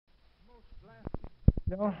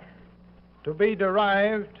to be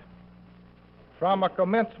derived from a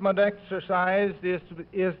commencement exercise is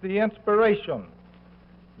the inspiration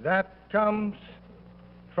that comes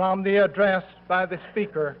from the address by the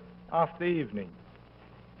speaker of the evening.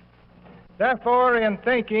 Therefore, in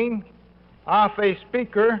thinking of a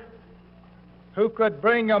speaker who could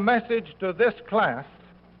bring a message to this class,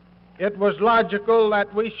 it was logical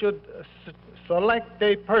that we should select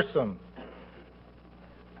a person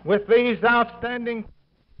with these outstanding qualities.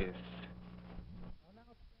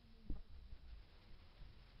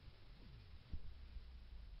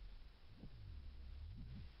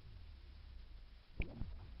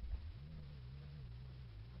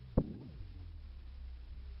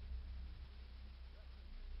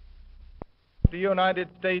 The United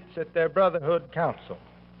States at their Brotherhood Council.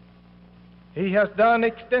 He has done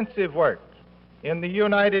extensive work in the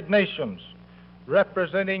United Nations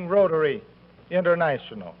representing Rotary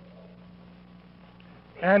International.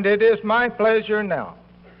 And it is my pleasure now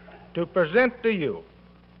to present to you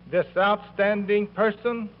this outstanding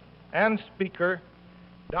person and speaker,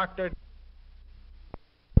 Dr.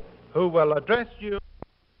 who will address you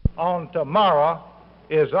on Tomorrow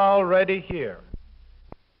is Already Here.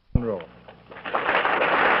 Monroe.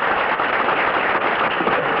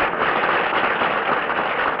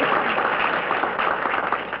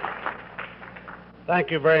 Thank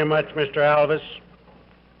you very much, Mr. Alvis,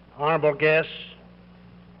 honorable guests,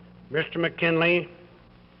 Mr. McKinley,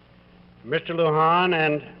 Mr. Lujan,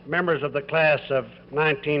 and members of the class of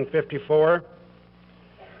 1954,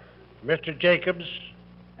 Mr. Jacobs,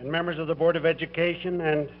 and members of the Board of Education,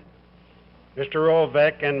 and Mr.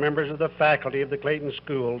 Rovek, and members of the faculty of the Clayton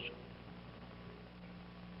schools,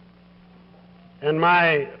 and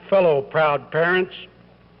my fellow proud parents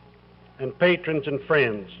and patrons and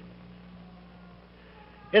friends.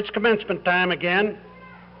 It's commencement time again.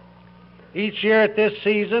 Each year at this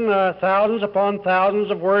season, thousands upon thousands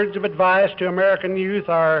of words of advice to American youth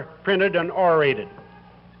are printed and orated.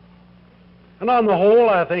 And on the whole,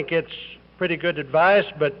 I think it's pretty good advice,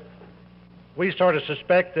 but we sort of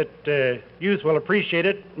suspect that youth will appreciate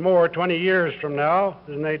it more 20 years from now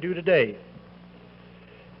than they do today.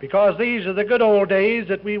 Because these are the good old days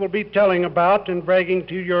that we will be telling about and bragging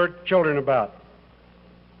to your children about.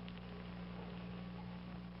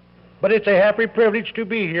 But it's a happy privilege to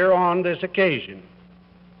be here on this occasion.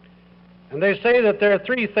 And they say that there are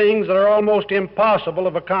three things that are almost impossible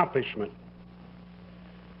of accomplishment.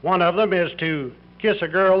 One of them is to kiss a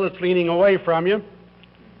girl that's leaning away from you.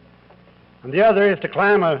 And the other is to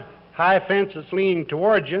climb a high fence that's leaning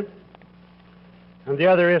towards you. And the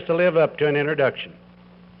other is to live up to an introduction.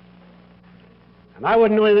 And I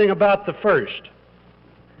wouldn't know anything about the first.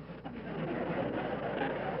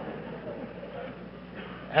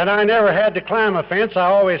 And I never had to climb a fence, I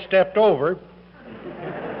always stepped over.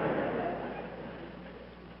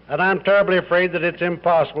 And I'm terribly afraid that it's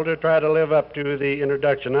impossible to try to live up to the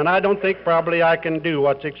introduction. And I don't think probably I can do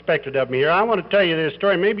what's expected of me here. I want to tell you this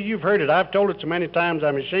story. Maybe you've heard it. I've told it so many times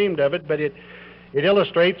I'm ashamed of it, but it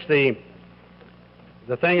illustrates the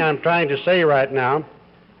thing I'm trying to say right now.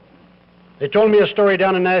 They told me a story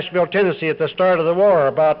down in Nashville, Tennessee at the start of the war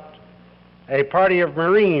about a party of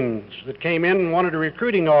Marines that came in and wanted a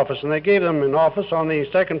recruiting office, and they gave them an office on the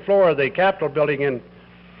second floor of the Capitol building in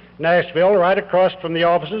Nashville, right across from the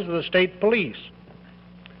offices of the state police.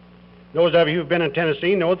 Those of you who've been in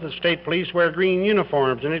Tennessee know that the state police wear green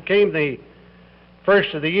uniforms, and it came the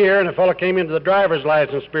first of the year, and a fellow came into the driver's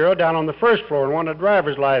license bureau down on the first floor and wanted a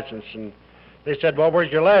driver's license, and they said, "Well,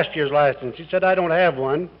 where's your last year's license?" He said, "I don't have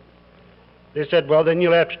one." They said, "Well, then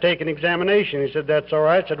you'll have to take an examination." He said, "That's all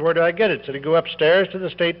right." Said, "Where do I get it?" Said, "You go upstairs to the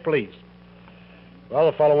state police." Well,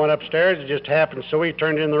 the fellow went upstairs. It just happened so he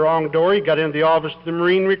turned in the wrong door. He got into the office of the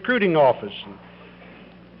Marine recruiting office.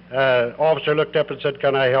 Officer looked up and said,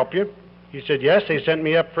 "Can I help you?" He said, "Yes, they sent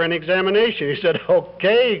me up for an examination." He said,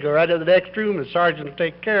 "Okay, go right to the next room. The sergeant will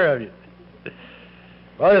take care of you."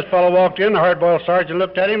 Well, this fellow walked in. The hard-boiled sergeant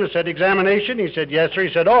looked at him and said, "Examination?" He said, "Yes, sir."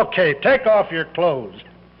 He said, "Okay, take off your clothes."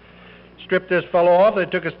 Stripped this fellow off. They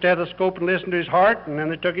took a stethoscope and listened to his heart, and then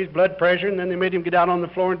they took his blood pressure, and then they made him get out on the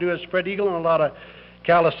floor and do a spread eagle and a lot of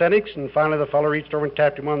calisthenics. And finally the fellow reached over and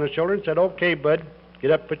tapped him on the shoulder and said, "Okay, bud,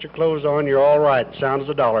 get up, put your clothes on. You're all right. Sound as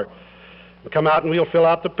a dollar. We'll come out and we'll fill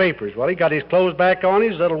out the papers." Well, he got his clothes back on,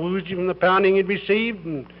 his little woozy from the pounding he'd received,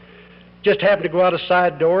 and just happened to go out a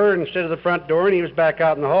side door instead of the front door, and he was back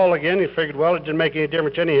out in the hall again. He figured, well, it didn't make any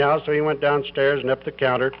difference anyhow, so he went downstairs and up the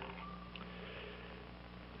counter.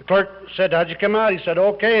 The clerk said, "How'd you come out?" He said,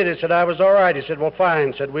 "Okay." They said, "I was all right." He said, "Well,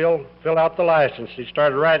 fine." Said, "We'll fill out the license." He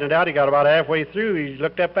started writing it out. He got about halfway through. He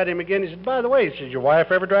looked up at him again. He said, "By the way," he said, "your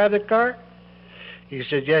wife ever drive that car?" He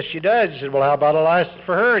said, yes, she does. He said, well, how about a license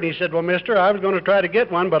for her? And he said, well, mister, I was going to try to get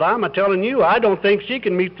one, but I'm telling you, I don't think she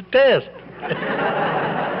can meet the test.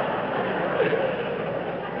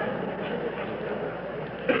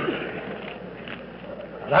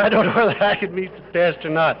 I don't know whether I could meet the test or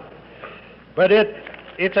not. But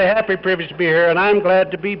it's a happy privilege to be here, and I'm glad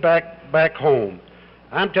to be back home.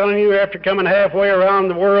 I'm telling you, after coming halfway around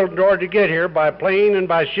the world in order to get here, by plane and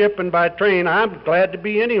by ship and by train, I'm glad to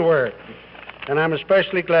be anywhere. And I'm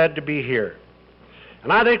especially glad to be here.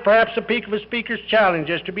 And I think perhaps the peak of a speaker's challenge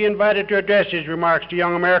is to be invited to address his remarks to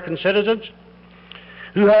young American citizens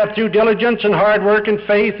who have, through diligence and hard work and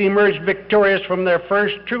faith, emerged victorious from their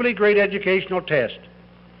first truly great educational test.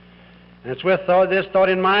 And it's with this thought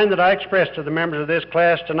in mind that I express to the members of this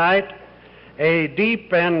class tonight a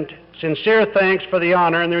deep and sincere thanks for the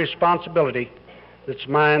honor and the responsibility that's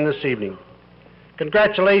mine this evening.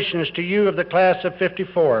 Congratulations to you of the class of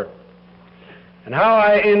 '54. And how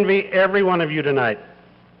I envy every one of you tonight.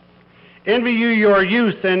 Envy you your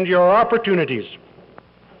youth and your opportunities.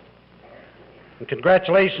 And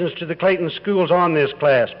congratulations to the Clayton schools on this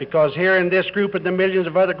class, because here in this group and the millions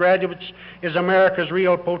of other graduates is America's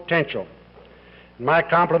real potential. And my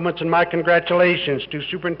compliments and my congratulations to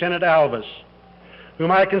Superintendent Alvis, whom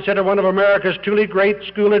I consider one of America's truly great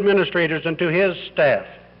school administrators, and to his staff.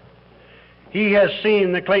 He has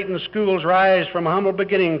seen the Clayton schools rise from a humble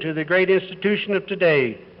beginning to the great institution of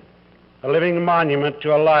today, a living monument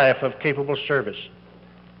to a life of capable service.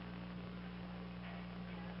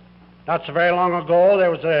 Not so very long ago,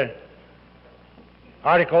 there was an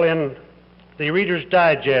article in the Reader's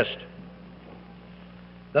Digest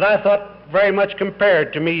that I thought very much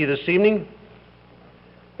compared to me this evening.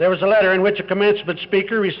 There was a letter in which a commencement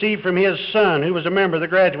speaker received from his son, who was a member of the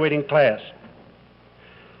graduating class.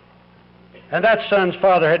 And that son's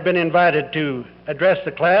father had been invited to address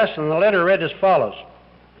the class, and the letter read as follows.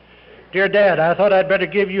 Dear Dad, I thought I'd better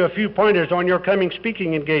give you a few pointers on your coming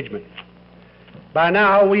speaking engagement. By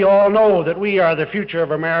now, we all know that we are the future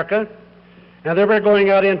of America, and that we're going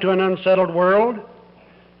out into an unsettled world.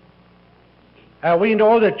 We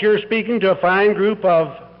know that you're speaking to a fine group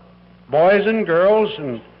of boys and girls,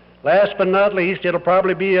 and last but not least, it'll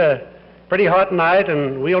probably be a pretty hot night,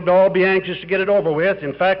 and we'll all be anxious to get it over with.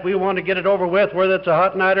 In fact, we want to get it over with whether it's a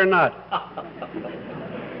hot night or not.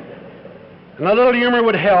 And a little humor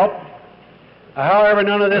would help. However,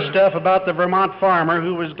 none of this stuff about the Vermont farmer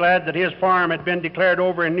who was glad that his farm had been declared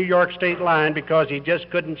over in New York state line because he just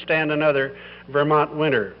couldn't stand another Vermont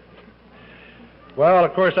winter. Well,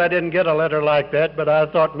 of course, I didn't get a letter like that, but I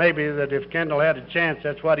thought maybe that if Kendall had a chance,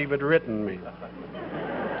 that's what he would have written me.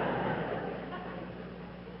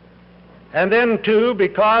 And then, too,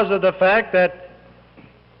 because of the fact that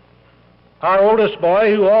our oldest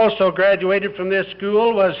boy, who also graduated from this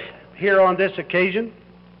school, was here on this occasion,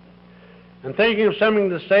 and thinking of something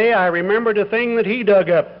to say, I remembered a thing that he dug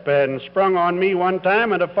up and sprung on me one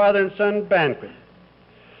time at a father and son banquet,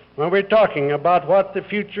 when we were talking about what the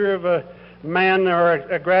future of a man or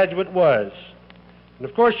a graduate was. And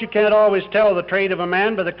of course, you can't always tell the trade of a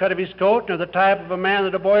man by the cut of his coat, nor the type of a man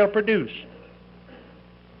that a boy will produce.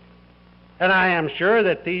 And I am sure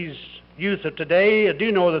that these youth of today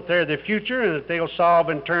do know that they're the future, and that they'll solve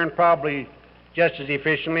in turn probably just as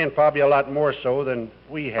efficiently and probably a lot more so than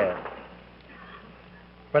we have.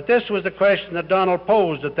 But this was the question that Donald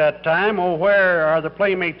posed at that time. Oh, where are the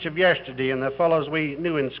playmates of yesterday and the fellows we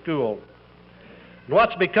knew in school? And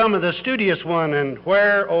what's become of the studious one, and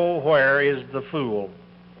where, oh, where is the fool?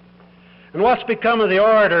 And what's become of the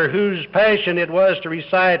orator whose passion it was to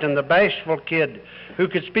recite, and the bashful kid who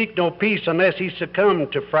could speak no peace unless he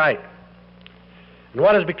succumbed to fright? And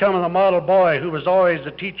what has become of the model boy who was always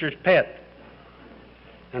the teacher's pet?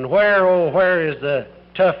 And where, oh, where is the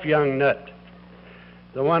tough young nut,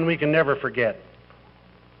 the one we can never forget?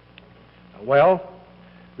 Well,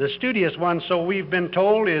 the studious one, so we've been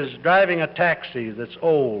told, is driving a taxi that's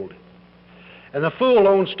old. And the fool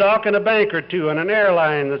owns stock in a bank or two and an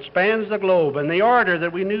airline that spans the globe. And the orator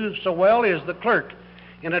that we knew so well is the clerk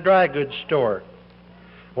in a dry goods store,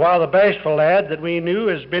 while the bashful lad that we knew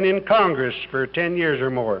has been in Congress for 10 years or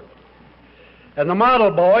more. And the model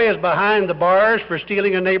boy is behind the bars for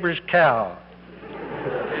stealing a neighbor's cow.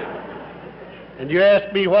 And you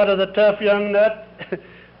ask me, what of the tough young nut?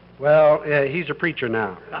 Well, he's a preacher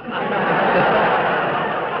now.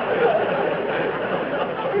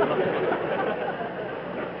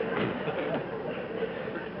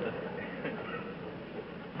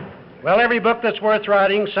 Well, every book that's worth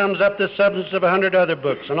writing sums up the substance of 100 other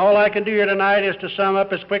books. And all I can do here tonight is to sum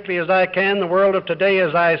up as quickly as I can the world of today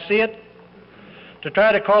as I see it, to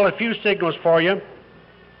try to call a few signals for you,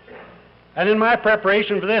 And in my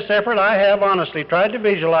preparation for this effort, I have honestly tried to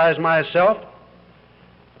visualize myself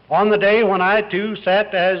on the day when I too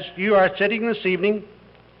sat as you are sitting this evening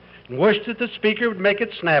and wished that the speaker would make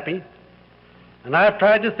it snappy. And I've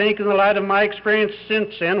tried to think in the light of my experience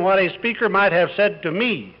since then what a speaker might have said to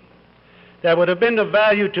me that would have been of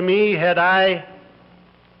value to me had I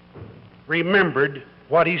remembered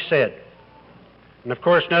what he said. And of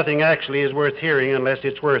course, nothing actually is worth hearing unless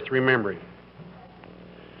it's worth remembering.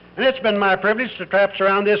 And it's been my privilege to traipse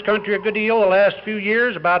around this country a good deal the last few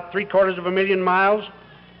years, about 750,000 miles,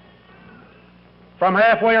 from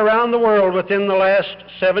halfway around the world within the last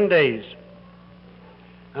 7 days.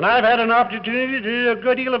 And I've had an opportunity to do a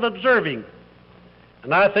good deal of observing.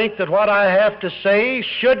 And I think that what I have to say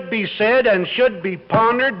should be said and should be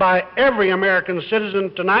pondered by every American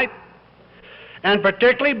citizen tonight, and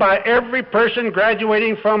particularly by every person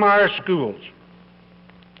graduating from our schools.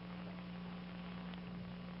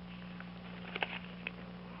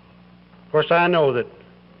 Of course, I know that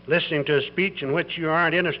listening to a speech in which you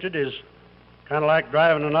aren't interested is kind of like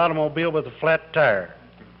driving an automobile with a flat tire.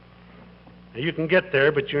 Now, you can get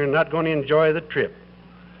there, but you're not going to enjoy the trip.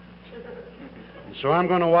 And so I'm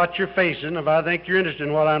going to watch your faces, and if I think you're interested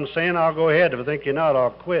in what I'm saying, I'll go ahead. If I think you're not,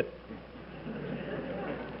 I'll quit.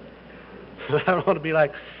 I don't want to be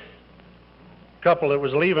like a couple that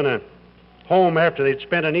was leaving a home after they'd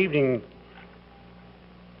spent an evening.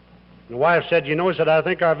 The wife said, "You know," he said, "I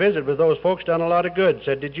think our visit with those folks done a lot of good."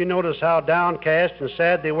 Said, "Did you notice how downcast and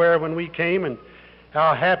sad they were when we came and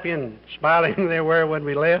how happy and smiling they were when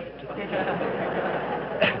we left?"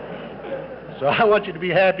 So I want you to be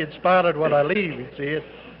happy and smiling when I leave, you see it.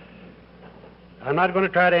 I'm not going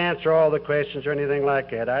to try to answer all the questions or anything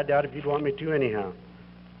like that. I doubt if you'd want me to anyhow.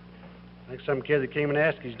 Like some kid that came and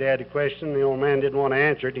asked his dad a question, the old man didn't want to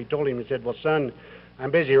answer it. He told him, he said, "Well, son, I'm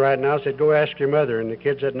busy right now." Said, "Go ask your mother." And the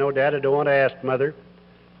kid said, "No, Dad, I don't want to ask Mother.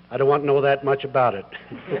 I don't want to know that much about it."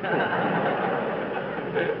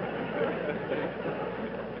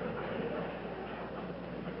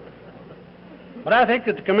 But I think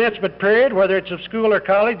that the commencement period, whether it's of school or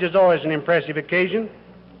college, is always an impressive occasion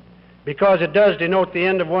because it does denote the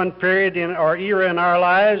end of one period or era in our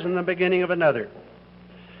lives and the beginning of another.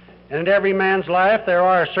 And in every man's life, there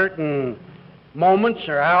are certain moments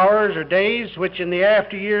or hours or days which in the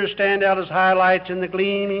after years stand out as highlights in the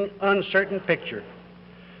gleaming, uncertain picture.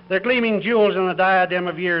 They're gleaming jewels in the diadem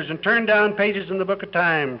of years and turned down pages in the book of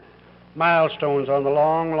time, milestones on the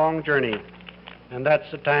long, long journey. And that's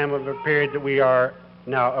the time of the period that we are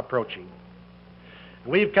now approaching.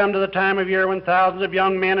 We've come to the time of year when thousands of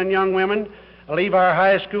young men and young women leave our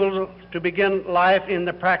high schools to begin life in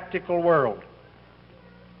the practical world.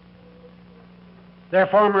 Their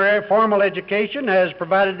formal education has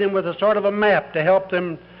provided them with a sort of a map to help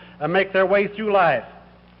them make their way through life.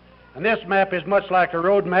 And this map is much like a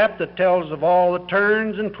road map that tells of all the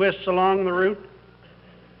turns and twists along the route,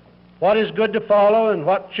 what is good to follow and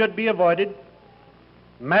what should be avoided.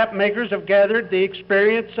 Map makers have gathered the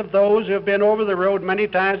experience of those who have been over the road many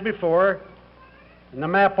times before, and the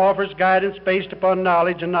map offers guidance based upon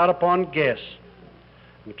knowledge and not upon guess.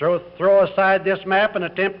 And throw aside this map and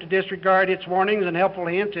attempt to disregard its warnings and helpful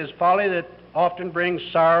hints is folly that often brings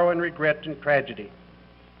sorrow and regret and tragedy.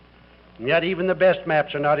 And yet even the best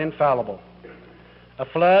maps are not infallible. A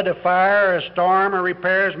flood, a fire, a storm, or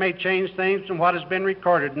repairs may change things from what has been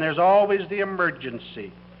recorded, and there's always the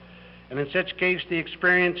emergency. And in such case, the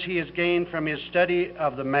experience he has gained from his study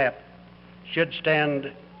of the map should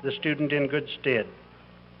stand the student in good stead.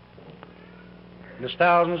 And as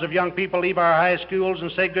thousands of young people leave our high schools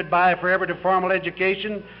and say goodbye forever to formal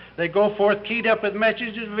education, they go forth keyed up with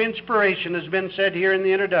messages of inspiration, as has been said here in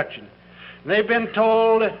the introduction. And they've been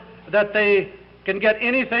told that they can get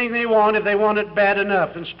anything they want if they want it bad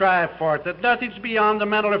enough and strive for it, that nothing's beyond the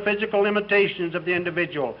mental or physical limitations of the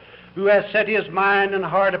individual who has set his mind and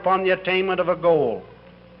heart upon the attainment of a goal.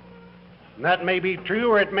 And that may be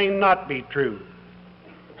true or it may not be true.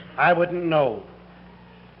 I wouldn't know.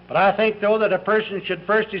 But I think, though, that a person should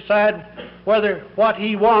first decide whether what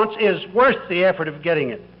he wants is worth the effort of getting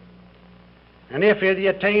it. And if the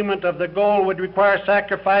attainment of the goal would require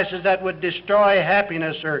sacrifices that would destroy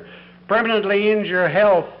happiness or permanently injure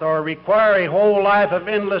health or require a whole life of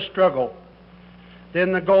endless struggle,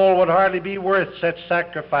 then the goal would hardly be worth such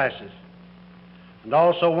sacrifices. And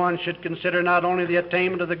also one should consider not only the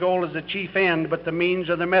attainment of the goal as the chief end, but the means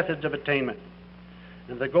or the methods of attainment.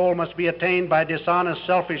 If the goal must be attained by dishonest,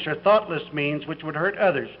 selfish, or thoughtless means which would hurt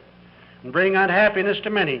others and bring unhappiness to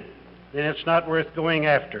many, then it's not worth going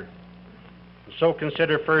after. And so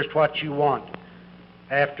consider first what you want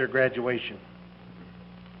after graduation.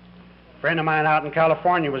 A friend of mine out in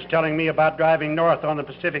California was telling me about driving north on the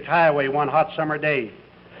Pacific Highway one hot summer day.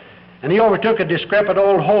 And he overtook a decrepit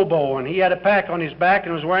old hobo, and he had a pack on his back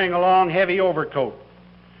and was wearing a long, heavy overcoat.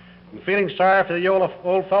 And feeling sorry for the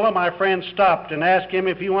old fellow, my friend stopped and asked him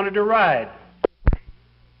if he wanted to ride.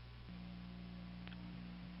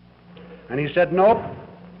 And he said, "Nope,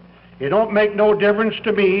 it don't make no difference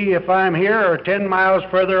to me if I'm here or 10 miles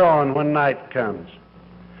further on when night comes."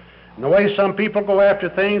 And the way some people go after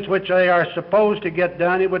things which they are supposed to get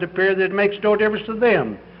done, it would appear that it makes no difference to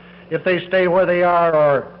them if they stay where they are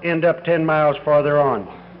or end up 10 miles farther on.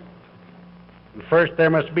 And first, there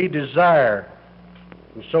must be desire.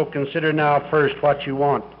 And so consider now first what you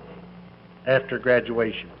want after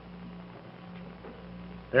graduation.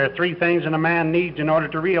 There are three things that a man needs in order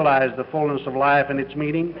to realize the fullness of life and its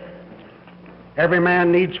meaning. Every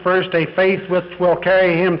man needs first a faith which will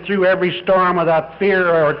carry him through every storm without fear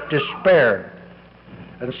or despair.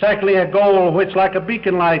 And secondly, a goal which like a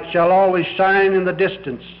beacon light shall always shine in the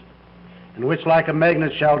distance, and which like a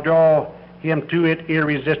magnet shall draw him to it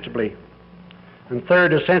irresistibly. And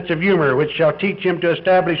third, a sense of humor which shall teach him to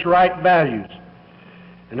establish right values.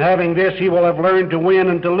 And having this, he will have learned to win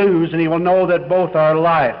and to lose, and he will know that both are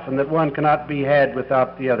life and that one cannot be had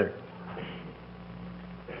without the other.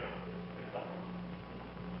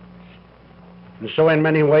 And so in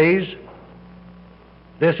many ways,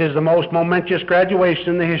 this is the most momentous graduation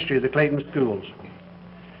in the history of the Clayton schools.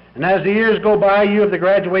 And as the years go by, you of the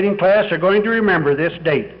graduating class are going to remember this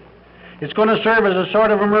date. It's going to serve as a sort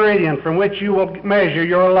of a meridian from which you will measure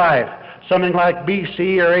your life, something like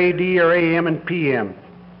BC or AD or AM and PM.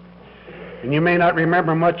 And you may not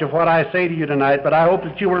remember much of what I say to you tonight, but I hope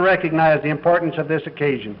that you will recognize the importance of this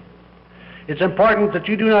occasion. It's important that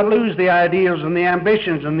you do not lose the ideals and the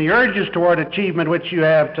ambitions and the urges toward achievement which you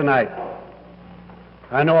have tonight.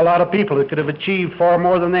 I know a lot of people that could have achieved far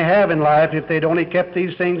more than they have in life if they'd only kept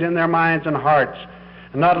these things in their minds and hearts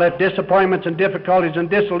and not let disappointments and difficulties and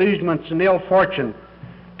disillusionments and ill fortune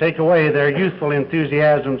take away their youthful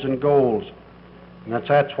enthusiasms and goals. And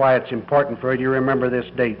that's why it's important for you to remember this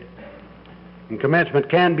date. And commencement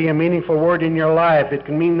can be a meaningful word in your life. It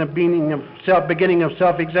can mean the beginning of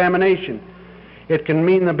self-examination. It can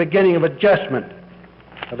mean the beginning of adjustment,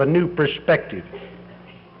 of a new perspective.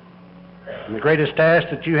 And the greatest task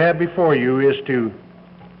that you have before you is to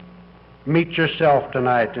meet yourself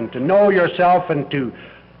tonight and to know yourself and to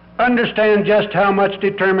understand just how much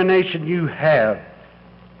determination you have.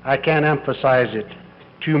 I can't emphasize it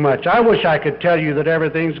too much. I wish I could tell you that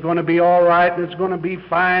everything's going to be all right and it's going to be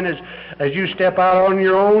fine as you step out on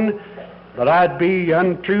your own, but I'd be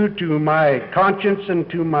untrue to my conscience and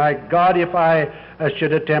to my God if I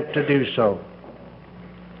should attempt to do so.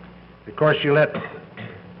 Of course, you let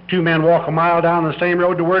two men walk a mile down the same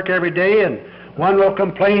road to work every day, and one will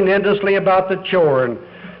complain endlessly about the chore, and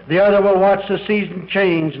the other will watch the season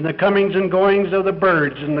change and the comings and goings of the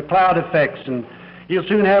birds and the cloud effects, and you'll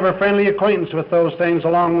soon have a friendly acquaintance with those things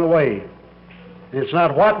along the way. It's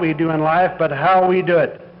not what we do in life, but how we do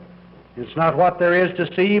it. It's not what there is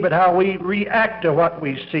to see, but how we react to what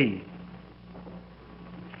we see.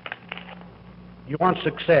 You want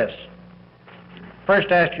success.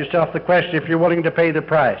 First ask yourself the question if you're willing to pay the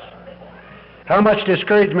price. How much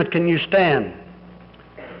discouragement can you stand?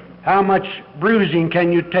 How much bruising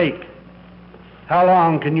can you take? How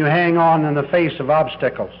long can you hang on in the face of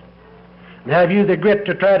obstacles? And have you the grit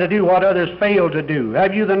to try to do what others fail to do?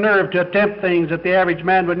 Have you the nerve to attempt things that the average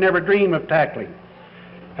man would never dream of tackling?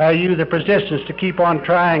 Have you the persistence to keep on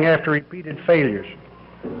trying after repeated failures?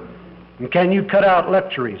 And can you cut out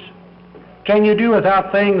luxuries? Can you do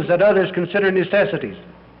without things that others consider necessities?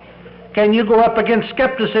 Can you go up against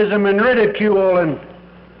skepticism and ridicule and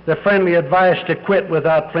the friendly advice to quit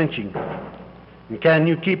without flinching? And can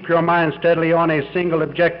you keep your mind steadily on a single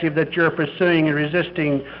objective that you're pursuing and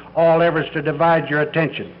resisting all efforts to divide your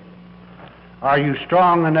attention? Are you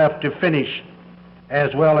strong enough to finish as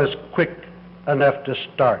well as quick enough to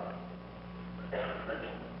start?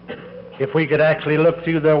 If we could actually look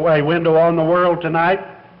through the window on the world tonight,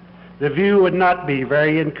 the view would not be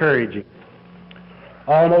very encouraging.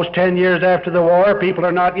 Almost 10 years after the war, people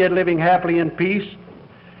are not yet living happily in peace,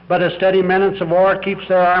 but a steady menace of war keeps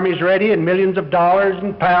their armies ready, and millions of dollars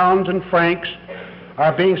and pounds and francs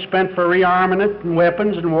are being spent for rearmament and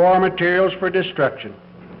weapons and war materials for destruction.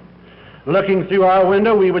 Looking through our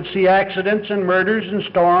window, we would see accidents and murders and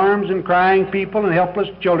storms and crying people and helpless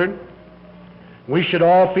children. We should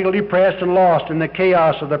all feel depressed and lost in the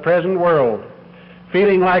chaos of the present world,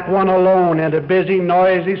 feeling like one alone in a busy,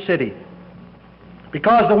 noisy city.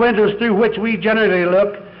 Because the windows through which we generally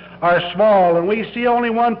look are small and we see only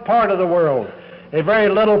one part of the world. a very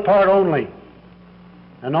little part only,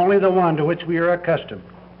 and only the one to which we are accustomed.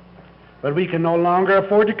 But we can no longer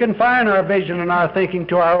afford to confine our vision and our thinking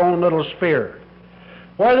to our own little sphere.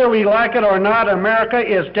 Whether we like it or not, America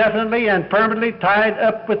is definitely and permanently tied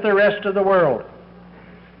up with the rest of the world.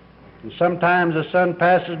 And sometimes the sun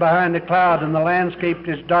passes behind a cloud and the landscape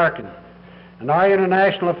is darkened. And our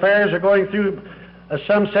international affairs are going through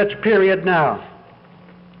some such period now.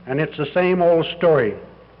 And it's the same old story.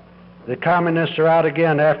 The communists are out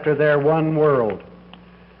again after their one world.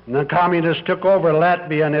 And the communists took over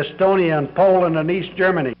Latvia and Estonia and Poland and East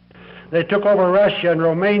Germany. They took over Russia and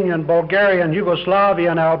Romania and Bulgaria and Yugoslavia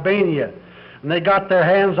and Albania. And they got their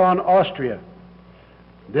hands on Austria.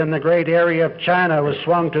 Then the great area of China was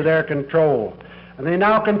swung to their control. And they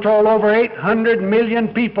now control over 800 million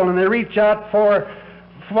people, and they reach out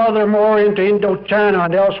furthermore into Indochina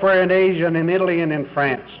and elsewhere in Asia and in Italy and in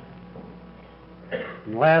France.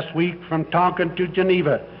 And last week from Tonkin to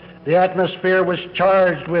Geneva, the atmosphere was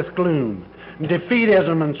charged with gloom, and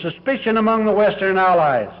defeatism and suspicion among the Western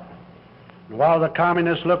Allies. And while the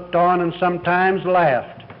communists looked on and sometimes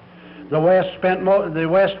laughed, the West spent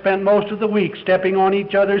most of the week stepping on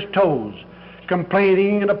each other's toes,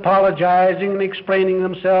 complaining and apologizing and explaining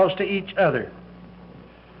themselves to each other.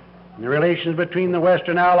 And the relations between the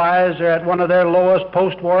Western Allies are at one of their lowest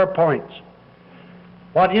post-war points.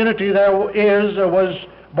 What unity there is was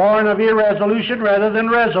born of irresolution rather than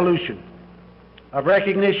resolution, of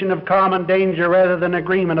recognition of common danger rather than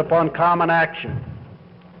agreement upon common action.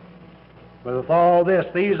 But with all this,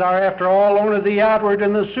 these are, after all, only the outward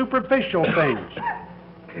and the superficial things.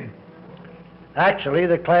 Actually,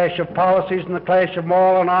 the clash of policies and the clash of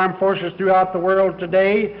moral and armed forces throughout the world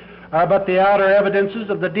today are but the outer evidences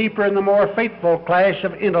of the deeper and the more fateful clash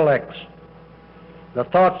of intellects. The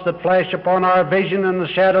thoughts that flash upon our vision and the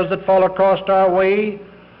shadows that fall across our way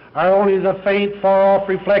are only the faint, far-off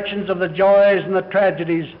reflections of the joys and the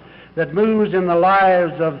tragedies that moves in the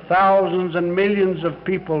lives of thousands and millions of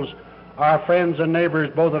peoples, our friends and neighbors,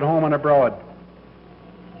 both at home and abroad.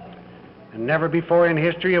 And never before in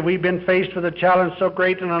history have we been faced with a challenge so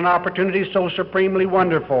great and an opportunity so supremely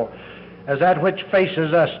wonderful as that which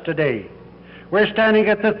faces us today. We're standing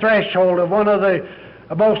at the threshold of one of the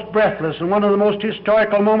most breathless and one of the most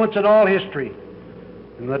historical moments in all history.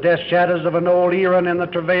 In the death shadows of an old era and in the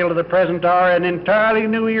travail of the present hour, an entirely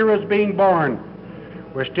new era is being born.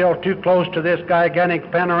 We're still too close to this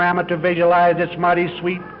gigantic panorama to visualize its mighty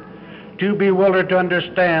sweep, too bewildered to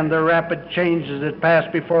understand the rapid changes that pass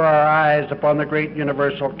before our eyes upon the great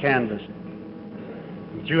universal canvas.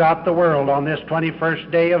 And throughout the world on this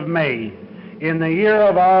 21st day of May, in the year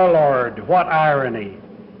of our Lord, what irony!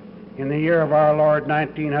 In the year of our Lord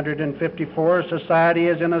 1954, society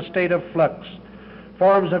is in a state of flux.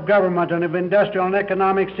 Forms of government and of industrial and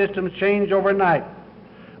economic systems change overnight.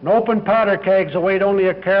 And open powder kegs await only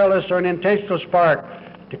a careless or an intentional spark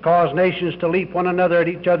to cause nations to leap one another at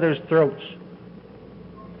each other's throats.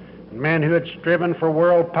 And men who had striven for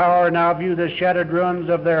world power now view the shattered ruins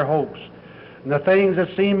of their hopes. And the things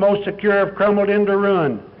that seemed most secure have crumbled into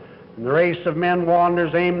ruin. And the race of men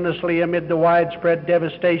wanders aimlessly amid the widespread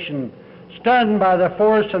devastation, stunned by the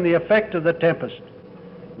force and the effect of the tempest.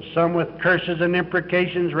 And some with curses and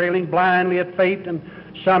imprecations railing blindly at fate, and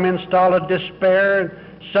some in stolid despair, and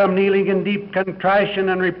some kneeling in deep contrition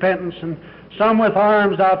and repentance, and some with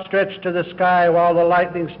arms outstretched to the sky while the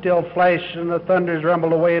lightnings still flash and the thunders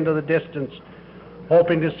rumble away into the distance,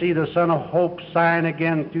 hoping to see the sun of hope shine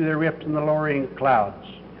again through the rift in the lowering clouds.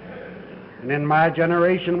 And in my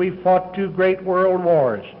generation, we fought two great world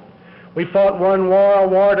wars. We fought one war, a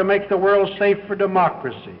war to make the world safe for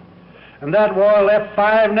democracy. And that war left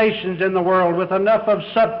 5 nations in the world with enough of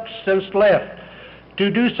substance left to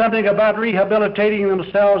do something about rehabilitating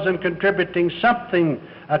themselves and contributing something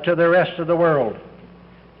to the rest of the world.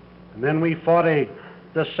 And then we fought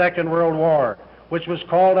the Second World War, which was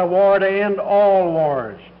called a war to end all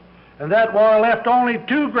wars. And that war left only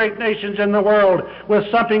 2 great nations in the world with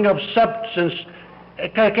something of substance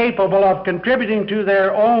capable of contributing to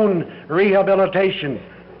their own rehabilitation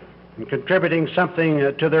and contributing something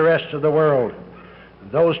to the rest of the world.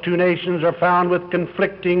 Those 2 nations are found with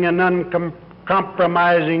conflicting and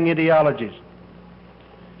uncompromising ideologies.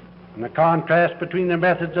 And the contrast between the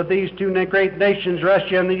methods of these 2 great nations,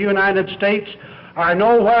 Russia and the United States, are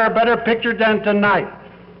nowhere better pictured than tonight,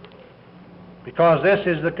 because this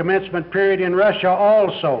is the commencement period in Russia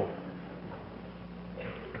also.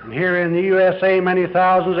 And here in the USA, many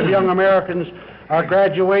thousands of young Americans are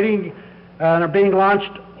graduating and are being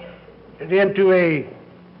launched into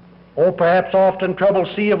perhaps often troubled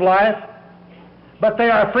sea of life, but they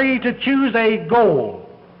are free to choose a goal.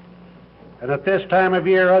 And at this time of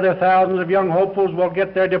year, other thousands of young hopefuls will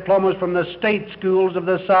get their diplomas from the state schools of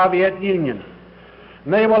the Soviet Union.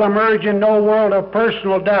 And they will emerge in no world of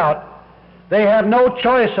personal doubt. They have no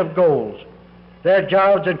choice of goals. Their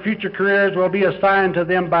jobs and future careers will be assigned to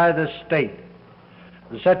them by the state.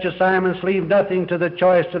 And such assignments leave nothing to the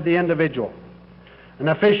choice of the individual. An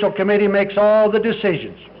official committee makes all the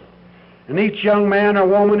decisions. And each young man or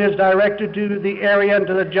woman is directed to the area and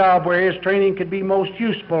to the job where his training could be most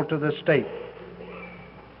useful to the state.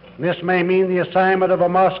 This may mean the assignment of a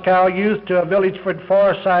Moscow youth to a village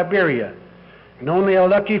for Siberia, and only a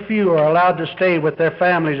lucky few are allowed to stay with their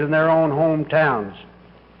families in their own hometowns.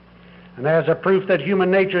 And as a proof that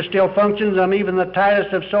human nature still functions on even the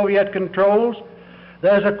tightest of Soviet controls,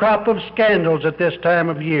 there's a crop of scandals at this time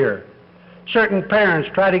of year. Certain parents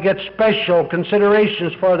try to get special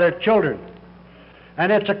considerations for their children,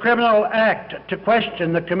 and it's a criminal act to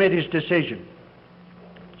question the committee's decision.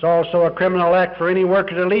 It's also a criminal act for any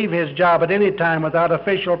worker to leave his job at any time without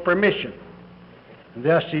official permission. And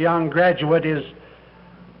thus, a young graduate's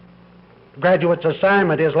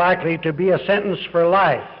assignment is likely to be a sentence for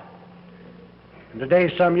life. And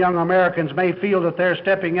today, some young Americans may feel that they're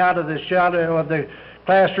stepping out of the shadow of the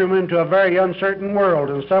classroom into a very uncertain world,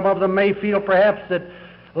 and some of them may feel perhaps that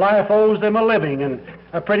life owes them a living, and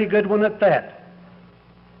a pretty good one at that.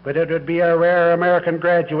 But it would be a rare American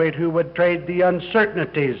graduate who would trade the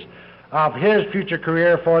uncertainties of his future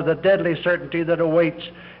career for the deadly certainty that awaits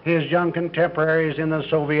his young contemporaries in the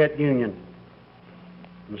Soviet Union.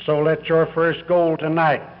 And so let your first goal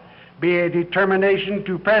tonight be a determination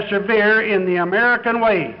to persevere in the American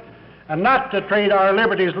way, and not to trade our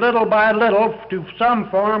liberties little by little to some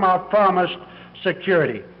form of promised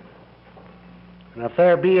security. And if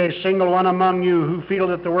there be a single one among you who feel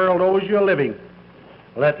that the world owes you a living,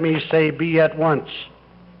 let me say, be at once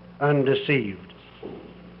undeceived.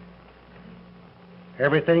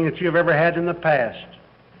 Everything that you've ever had in the past,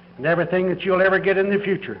 and everything that you'll ever get in the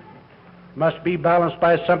future, must be balanced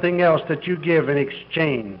by something else that you give in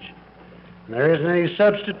exchange. And there isn't any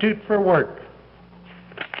substitute for work.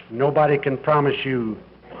 Nobody can promise you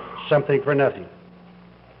something for nothing.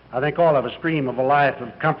 I think all of us dream of a life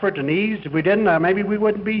of comfort and ease. If we didn't, maybe we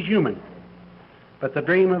wouldn't be human. But the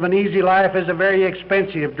dream of an easy life is a very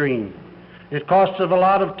expensive dream. It costs us a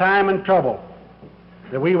lot of time and trouble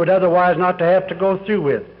that we would otherwise not to have to go through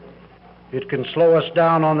with. It can slow us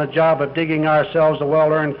down on the job of digging ourselves a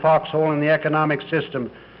well-earned foxhole in the economic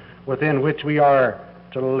system within which we are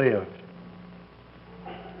to live.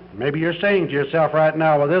 Maybe you're saying to yourself right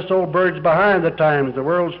now, well, this old bird's behind the times. The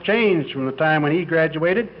world's changed from the time when he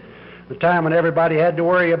graduated, the time when everybody had to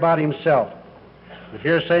worry about himself. If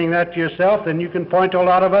you're saying that to yourself, then you can point to a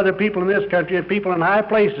lot of other people in this country and people in high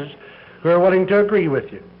places who are willing to agree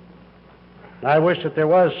with you. I wish that there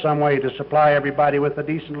was some way to supply everybody with a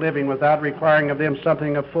decent living without requiring of them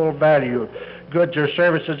something of full value, goods or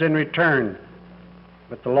services in return.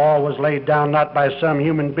 But the law was laid down not by some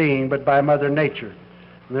human being, but by Mother Nature.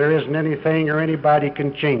 There isn't anything or anybody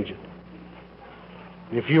can change it.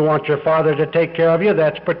 If you want your father to take care of you,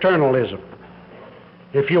 that's paternalism.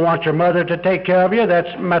 If you want your mother to take care of you, that's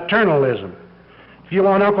maternalism. If you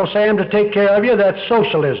want Uncle Sam to take care of you, that's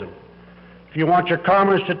socialism. If you want your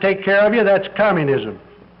commerce to take care of you, that's communism.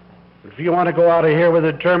 If you want to go out of here with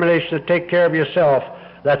a determination to take care of yourself,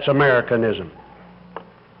 that's Americanism.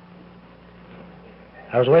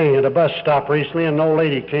 I was waiting at a bus stop recently, and an old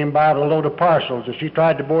lady came by with a load of parcels, and she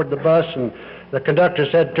tried to board the bus, and the conductor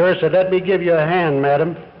said to her, "Let me give you a hand,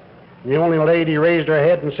 madam." And the only lady raised her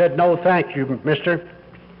head and said, "No, thank you, mister.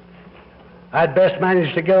 I'd best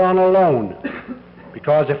manage to get on alone,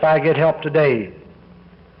 because if I get help today,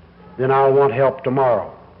 then I'll want help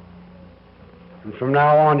tomorrow. And from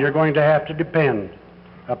now on, you're going to have to depend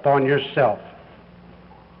upon yourself."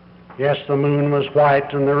 Yes, the moon was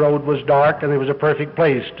white and the road was dark, and it was a perfect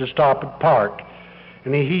place to stop and park.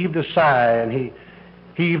 And he heaved a sigh, and he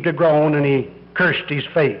heaved a groan, and he cursed his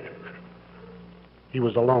fate. He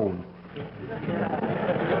was alone.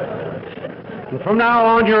 And from now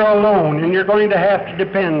on, you're alone, and you're going to have to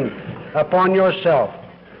depend upon yourself.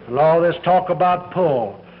 And all this talk about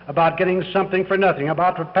pull, about getting something for nothing,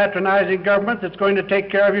 about a patronizing government that's going to take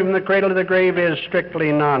care of you from the cradle to the grave is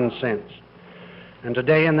strictly nonsense. And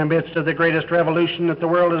today, in the midst of the greatest revolution that the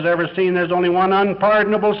world has ever seen, there's only one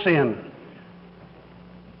unpardonable sin,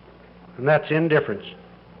 and that's indifference.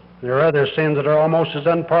 There are other sins that are almost as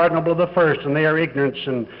unpardonable as the first, and they are ignorance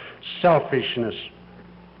and selfishness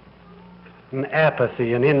and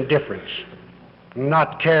apathy and indifference and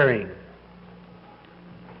not caring.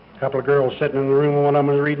 couple of girls sitting in the room, and one of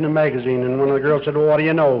them was reading a magazine, and one of the girls said, well, what do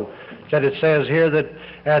you know? Said, it says here that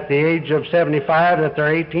at the age of 75 that there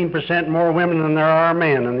are 18% more women than there are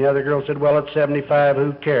men. And the other girl said, well, at 75,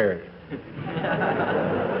 who cares?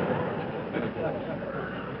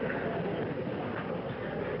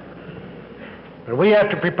 But we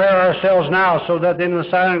have to prepare ourselves now so that in the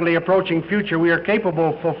silently approaching future we are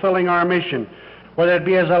capable of fulfilling our mission, whether it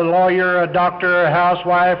be as a lawyer, a doctor, a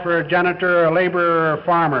housewife, or a janitor, or a laborer, or a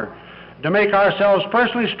farmer, to make ourselves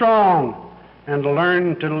personally strong and to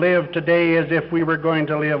learn to live today as if we were going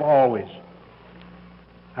to live always.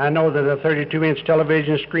 I know that a 32-inch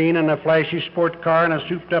television screen and a flashy sport car and a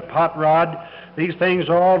souped-up hot rod, these things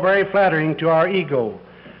are all very flattering to our ego.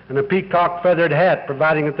 And a peacock feathered hat,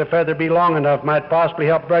 providing that the feather be long enough, might possibly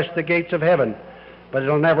help brush the gates of heaven, but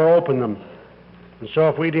it'll never open them. And so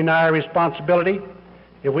if we deny responsibility,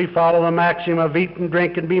 if we follow the maxim of eat and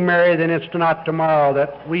drink and be merry, then it's not tomorrow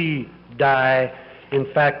that we die. In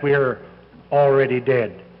fact, we are already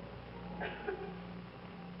dead.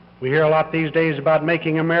 We hear a lot these days about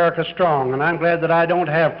making America strong, and I'm glad that I don't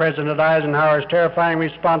have President Eisenhower's terrifying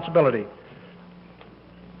responsibility.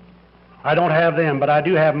 I don't have them, but I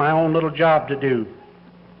do have my own little job to do,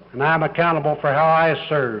 and I'm accountable for how I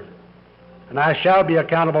serve, and I shall be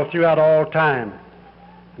accountable throughout all time.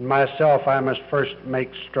 And myself I must first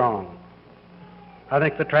make strong. I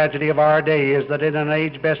think the tragedy of our day is that in an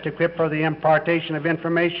age best equipped for the impartation of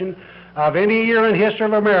information of any year in history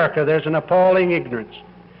of America, there's an appalling ignorance.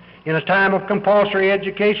 In a time of compulsory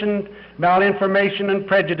education, malinformation and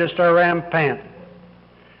prejudice are rampant.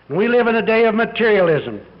 And we live in a day of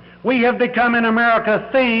materialism. We have become in America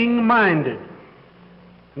thing-minded.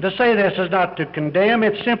 And to say this is not to condemn,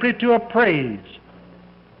 it's simply to appraise.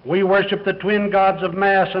 We worship the twin gods of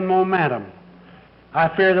mass and momentum.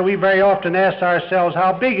 I fear that we very often ask ourselves,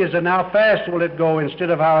 how big is it and how fast will it go,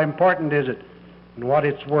 instead of how important is it and what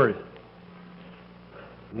it's worth.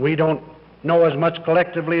 We don't know as much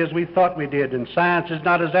collectively as we thought we did, and science is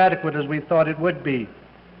not as adequate as we thought it would be.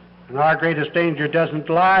 And our greatest danger doesn't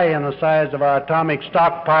lie in the size of our atomic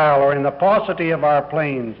stockpile or in the paucity of our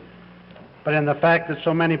planes, but in the fact that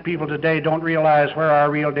so many people today don't realize where our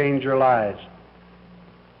real danger lies.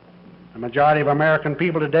 The majority of American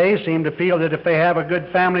people today seem to feel that if they have a good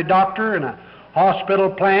family doctor and a hospital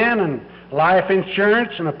plan and life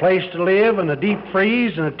insurance and a place to live and a deep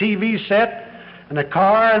freeze and a TV set and a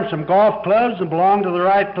car and some golf clubs and belong to the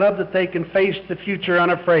right club, that they can face the future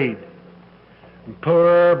unafraid. And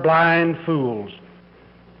poor blind fools.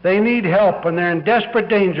 They need help and they're in desperate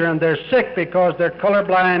danger and they're sick because they're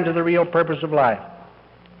colorblind to the real purpose of life.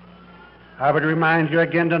 I would remind you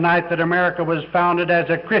again tonight that America was founded as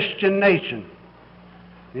a Christian nation.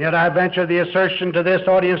 Yet I venture the assertion to this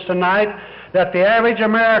audience tonight that the average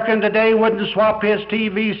American today wouldn't swap his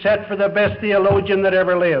TV set for the best theologian that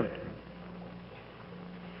ever lived.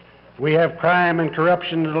 We have crime and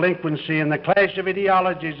corruption and delinquency and the clash of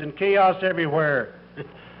ideologies and chaos everywhere,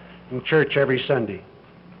 in church every Sunday.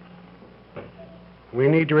 We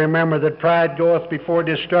need to remember that pride goeth before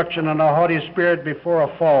destruction and a haughty spirit before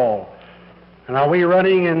a fall. And are we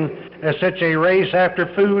running in such a race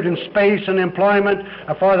after food and space and employment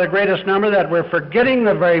for the greatest number that we're forgetting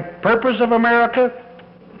the very purpose of America?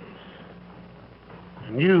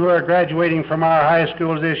 And you who are graduating from our high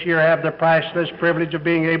schools this year have the priceless privilege of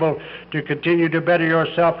being able to continue to better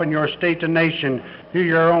yourself and your state and nation through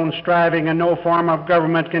your own striving, and no form of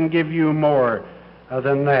government can give you more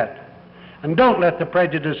than that. And don't let the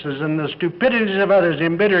prejudices and the stupidities of others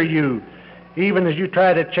embitter you, even as you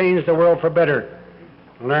try to change the world for better.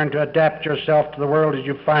 Learn to adapt yourself to the world as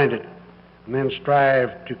you find it, and then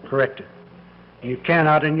strive to correct it. You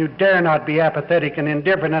cannot and you dare not be apathetic and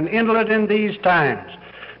indifferent and indolent in these times,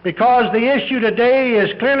 because the issue today is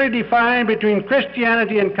clearly defined between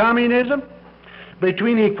Christianity and communism,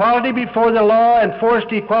 between equality before the law and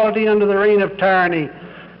forced equality under the reign of tyranny.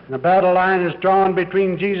 And the battle line is drawn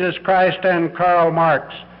between Jesus Christ and Karl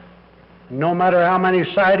Marx. No matter how many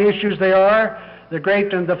side issues there are, the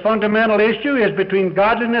great and the fundamental issue is between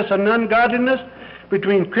godliness and ungodliness,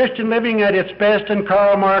 between Christian living at its best and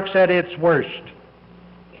Karl Marx at its worst.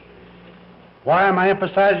 Why am I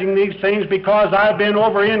emphasizing these things? Because I've been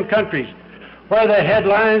over in countries where the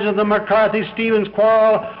headlines of the McCarthy-Stevens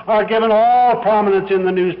quarrel are given all prominence in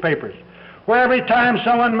the newspapers, where every time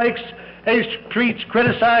someone makes a speech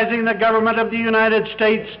criticizing the government of the United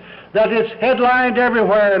States, that it's headlined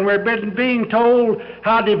everywhere, and we're being told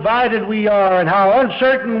how divided we are and how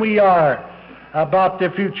uncertain we are about the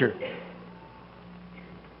future.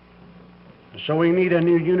 So we need a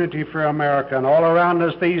new unity for America. And all around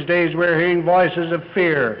us these days we're hearing voices of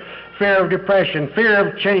fear, fear of depression, fear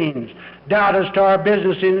of change, doubt as to our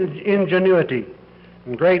business ingenuity.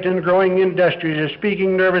 And great and growing industries are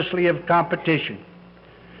speaking nervously of competition.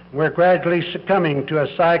 We're gradually succumbing to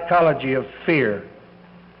a psychology of fear.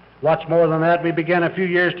 What's more than that, we began a few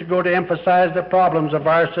years ago to emphasize the problems of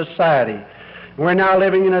our society. We're now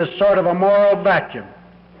living in a sort of a moral vacuum.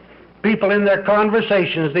 People in their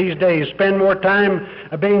conversations these days spend more time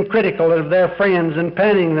being critical of their friends and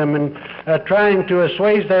panning them and trying to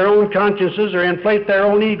assuage their own consciences or inflate their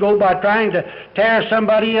own ego by trying to tear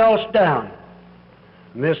somebody else down.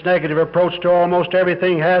 And this negative approach to almost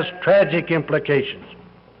everything has tragic implications.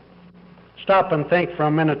 Stop and think for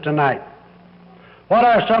a minute tonight. What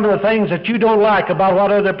are some of the things that you don't like about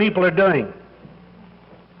what other people are doing?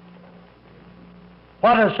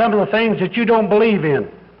 What are some of the things that you don't believe in?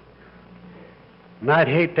 And I'd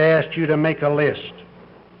hate to ask you to make a list.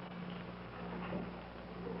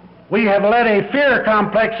 We have let a fear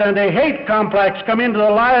complex and a hate complex come into the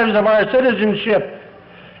lives of our citizenship,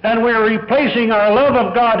 and we're replacing our love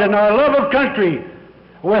of God and our love of country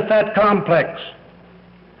with that complex.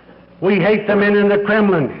 We hate the men in the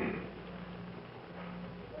Kremlin.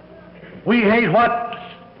 We hate what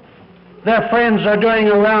their friends are doing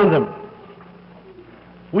around them.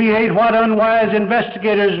 We hate what unwise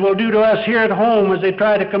investigators will do to us here at home as they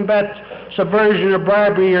try to combat subversion or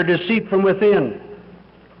bribery or deceit from within.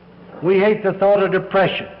 We hate the thought of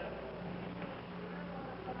depression.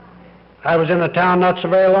 I was in a town not so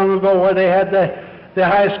very long ago where they had the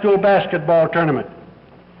high school basketball tournament.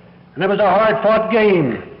 And it was a hard-fought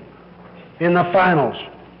game in the finals.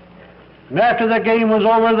 And after the game was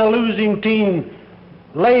over, the losing team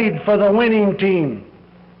laid for the winning team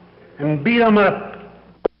and beat them up.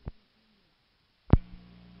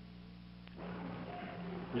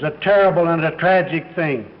 It was a terrible and a tragic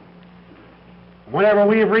thing. Whenever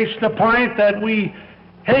we've reached the point that we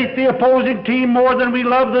hate the opposing team more than we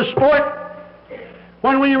love the sport,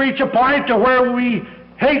 when we reach a point to where we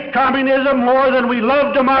hate communism more than we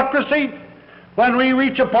love democracy, when we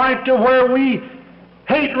reach a point to where we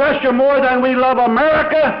hate Russia more than we love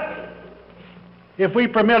America, if we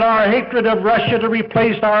permit our hatred of Russia to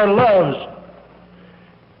replace our loves,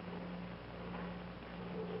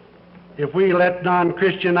 if we let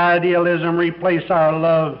non-Christian idealism replace our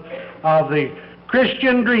love of the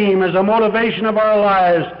Christian dream as a motivation of our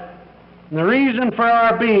lives and the reason for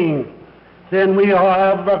our being, then we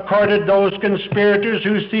have accorded those conspirators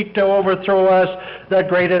who seek to overthrow us the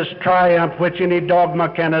greatest triumph which any dogma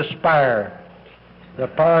can aspire, the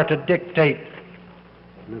power to dictate,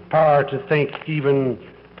 and the power to think even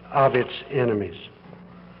of its enemies.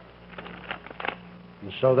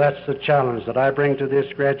 And so that's the challenge that I bring to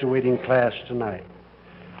this graduating class tonight.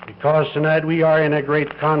 Because tonight we are in a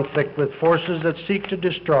great conflict with forces that seek to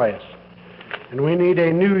destroy us. And we need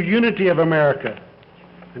a new unity of America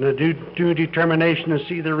and a due determination to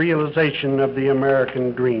see the realization of the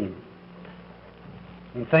American dream.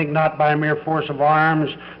 And think not by mere force of arms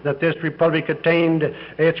that this republic attained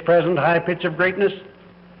its present high pitch of greatness.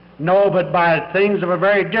 No, but by things of a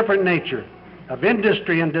very different nature, of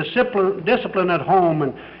industry and discipline at home,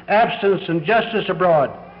 and absence and justice abroad,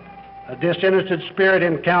 a disinterested spirit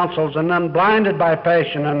in councils, and unblinded by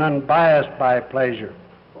passion and unbiased by pleasure.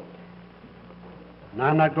 And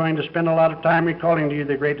I'm not going to spend a lot of time recalling to you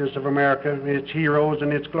the greatness of America, its heroes,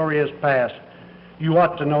 and its glorious past. You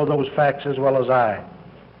ought to know those facts as well as I.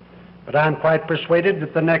 But I'm quite persuaded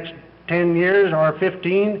that the next 10 years or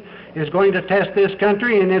 15 is going to test this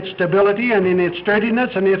country in its stability and in its sturdiness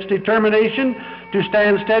and its determination to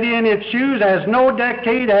stand steady in its shoes as no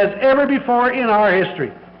decade has ever before in our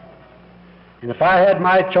history. And if I had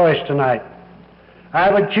my choice tonight,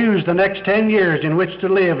 I would choose the next 10 years in which to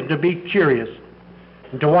live to be curious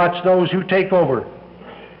and to watch those who take over.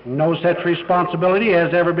 No such responsibility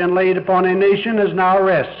has ever been laid upon a nation as now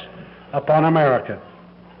rests upon America.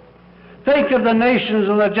 Think of the nations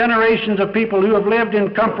and the generations of people who have lived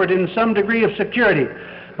in comfort in some degree of security,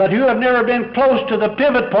 but who have never been close to the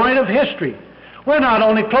pivot point of history. We're not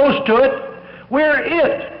only close to it, we're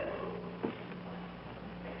it.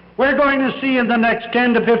 We're going to see in the next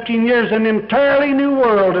 10 to 15 years an entirely new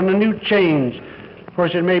world and a new change. Of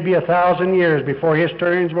course, it may be 1,000 years before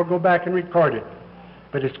historians will go back and record it,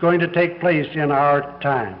 but it's going to take place in our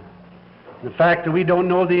time. The fact that we don't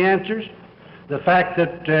know the answers, the fact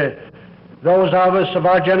that those of us of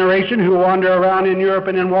our generation who wander around in Europe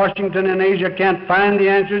and in Washington and Asia can't find the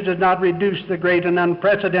answers does not reduce the great and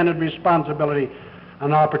unprecedented responsibility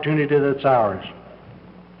and opportunity that's ours.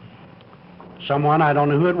 Someone, I don't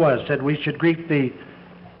know who it was, said we should greet the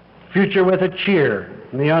future with a cheer,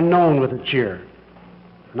 and the unknown with a cheer.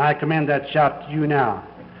 And I commend that shout to you now,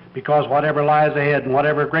 because whatever lies ahead and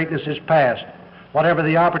whatever greatness is past, whatever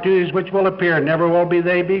the opportunities which will appear, never will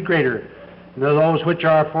they be greater than those which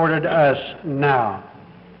are afforded us now.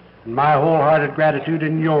 And my wholehearted gratitude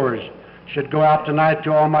and yours should go out tonight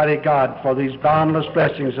to Almighty God for these boundless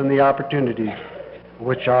blessings and the opportunities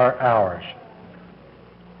which are ours.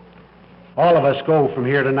 All of us go from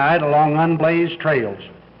here tonight along unblazed trails.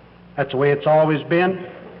 That's the way it's always been,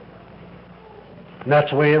 and that's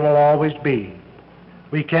the way it will always be.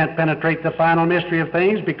 We can't penetrate the final mystery of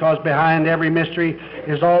things, because behind every mystery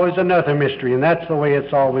is always another mystery, and that's the way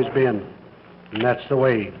it's always been, and that's the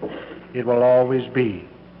way it will always be.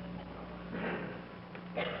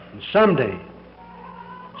 And someday,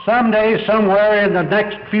 somewhere in the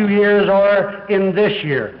next few years or in this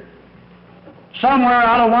year, somewhere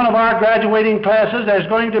out of one of our graduating classes, there's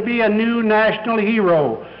going to be a new national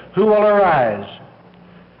hero who will arise.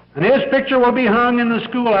 And his picture will be hung in the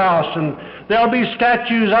schoolhouse, and there'll be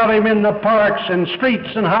statues of him in the parks, and streets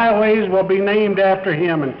and highways will be named after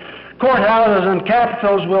him, and courthouses and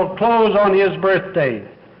capitals will close on his birthday.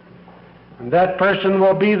 And that person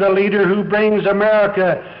will be the leader who brings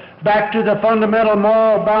America back to the fundamental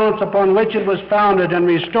moral balance upon which it was founded, and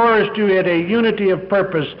restores to it a unity of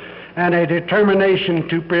purpose and a determination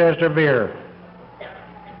to persevere.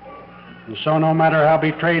 And so no matter how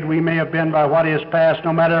betrayed we may have been by what is past,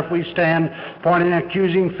 no matter if we stand pointing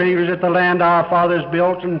accusing fingers at the land our fathers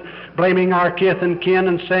built and blaming our kith and kin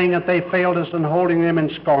and saying that they failed us and holding them in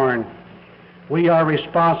scorn, we are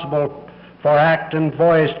responsible for act and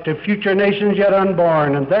voice to future nations yet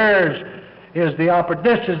unborn, and this is the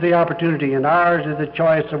opportunity, and ours is the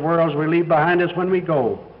choice of worlds we leave behind us when we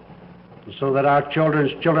go, so that our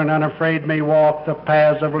children's children unafraid may walk the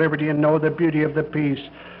paths of liberty and know the beauty of the peace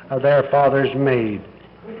of their fathers made.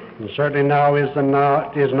 And certainly now is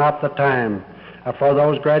not the time for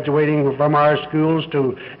those graduating from our schools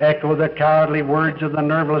to echo the cowardly words of the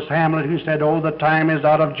nerveless Hamlet, who said, "Oh, the time is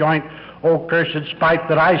out of joint, oh, cursed spite,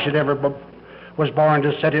 that I should ever was born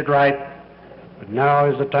to set it right." But now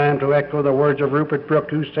is the time to echo the words of Rupert Brooke,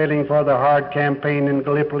 who, sailing for the hard campaign in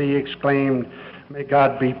Gallipoli, exclaimed, "May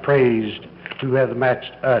God be praised who hath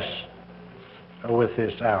matched us with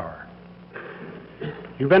this hour."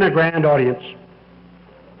 You've been a grand audience.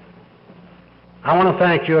 I want to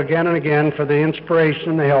thank you again and again for the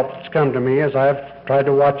inspiration and the help that's come to me as I've tried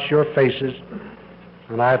to watch your faces,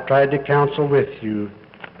 and I've tried to counsel with you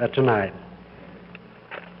tonight.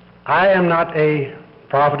 I am not a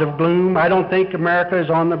prophet of gloom. I don't think America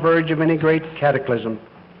is on the verge of any great cataclysm.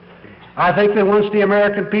 I think that once the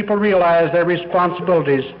American people realize their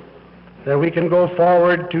responsibilities, that we can go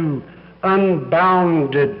forward to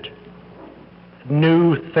unbounded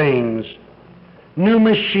new things, new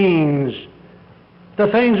machines. The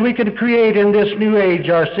things we can create in this new age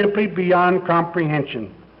are simply beyond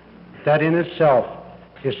comprehension. That in itself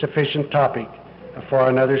is sufficient topic for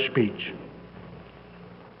another speech.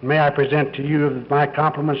 May I present to you my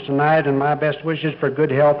compliments tonight and my best wishes for good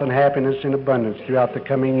health and happiness in abundance throughout the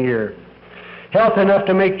coming year. Health enough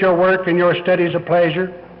to make your work and your studies a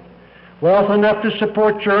pleasure, wealth enough to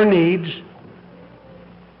support your needs,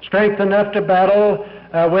 strength enough to battle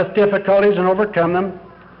with difficulties and overcome them,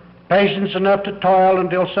 patience enough to toil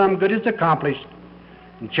until some good is accomplished,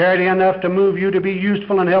 and charity enough to move you to be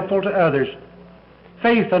useful and helpful to others,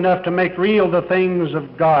 faith enough to make real the things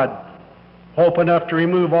of God, hope enough to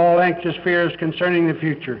remove all anxious fears concerning the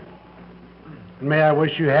future. And may I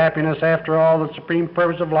wish you happiness after all, the supreme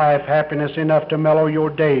purpose of life, happiness enough to mellow your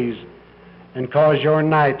days and cause your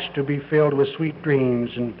nights to be filled with sweet dreams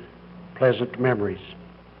and pleasant memories.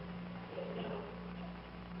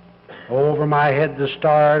 Over my head the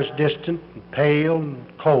stars distant and pale and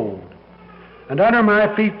cold, and under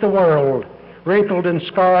my feet the world, wrinkled and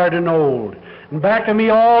scarred and old, and back of me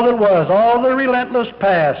all that was, all the relentless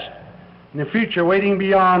past, and the future waiting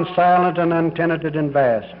beyond, silent and untenanted and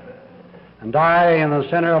vast. And I in the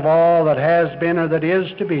center of all that has been or that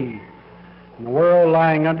is to be, and the world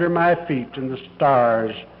lying under my feet and the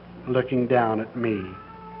stars looking down at me.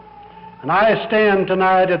 And I stand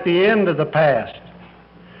tonight at the end of the past.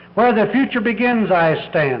 Where the future begins I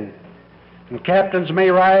stand, and captains may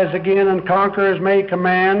rise again and conquerors may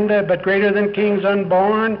command, but greater than kings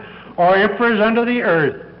unborn or emperors under the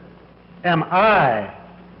earth am I,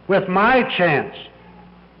 with my chance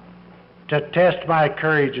to test my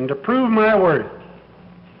courage and to prove my worth.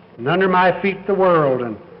 And under my feet the world,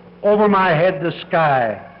 and over my head the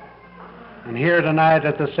sky, and here tonight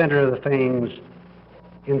at the center of the things,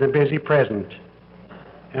 in the busy present,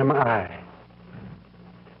 am I.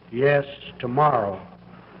 Yes, tomorrow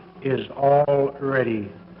is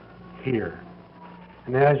already here.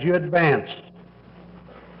 And as you advance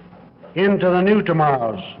into the new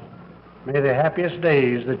tomorrows, may the happiest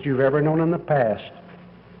days that you've ever known in the past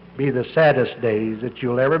be the saddest days that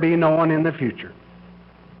you'll ever be known in the future.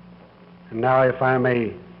 And now, if I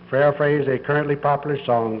may paraphrase a currently popular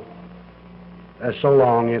song, so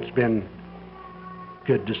long it's been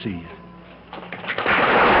good to see you.